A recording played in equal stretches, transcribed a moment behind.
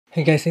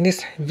Hey guys, in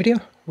this video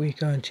we're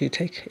going to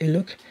take a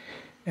look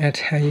at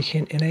how you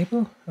can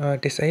enable or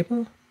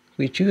disable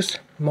reduce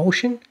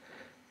motion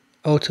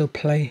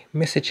autoplay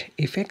message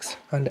effects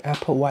on the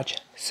Apple Watch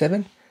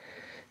 7.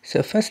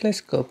 So first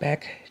let's go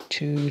back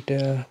to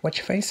the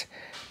watch face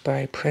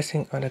by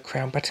pressing on the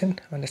crown button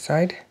on the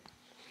side.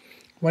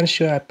 Once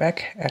you are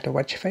back at the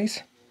watch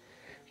face,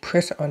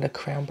 press on the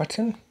crown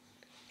button,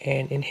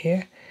 and in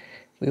here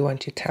we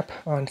want to tap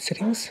on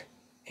settings,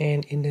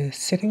 and in the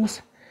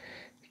settings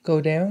go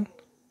down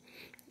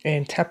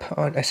and tap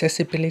on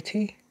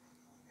accessibility.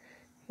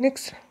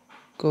 Next,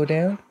 go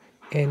down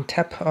and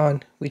tap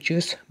on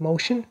reduce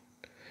motion.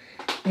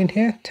 In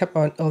here, tap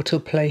on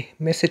autoplay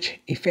message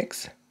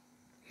effects,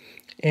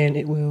 and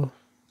it will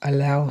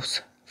allow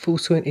full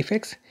screen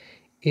effects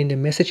in the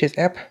messages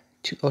app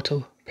to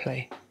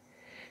autoplay.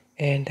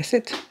 And that's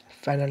it.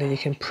 Finally, you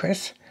can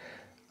press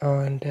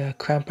on the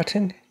crown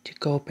button to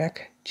go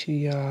back to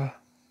your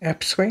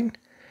app screen.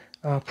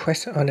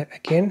 Press on it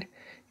again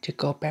to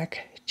go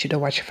back to the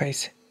watch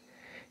face.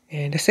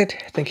 And that's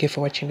it. Thank you for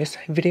watching this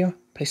video.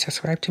 Please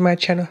subscribe to my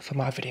channel for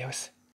more videos.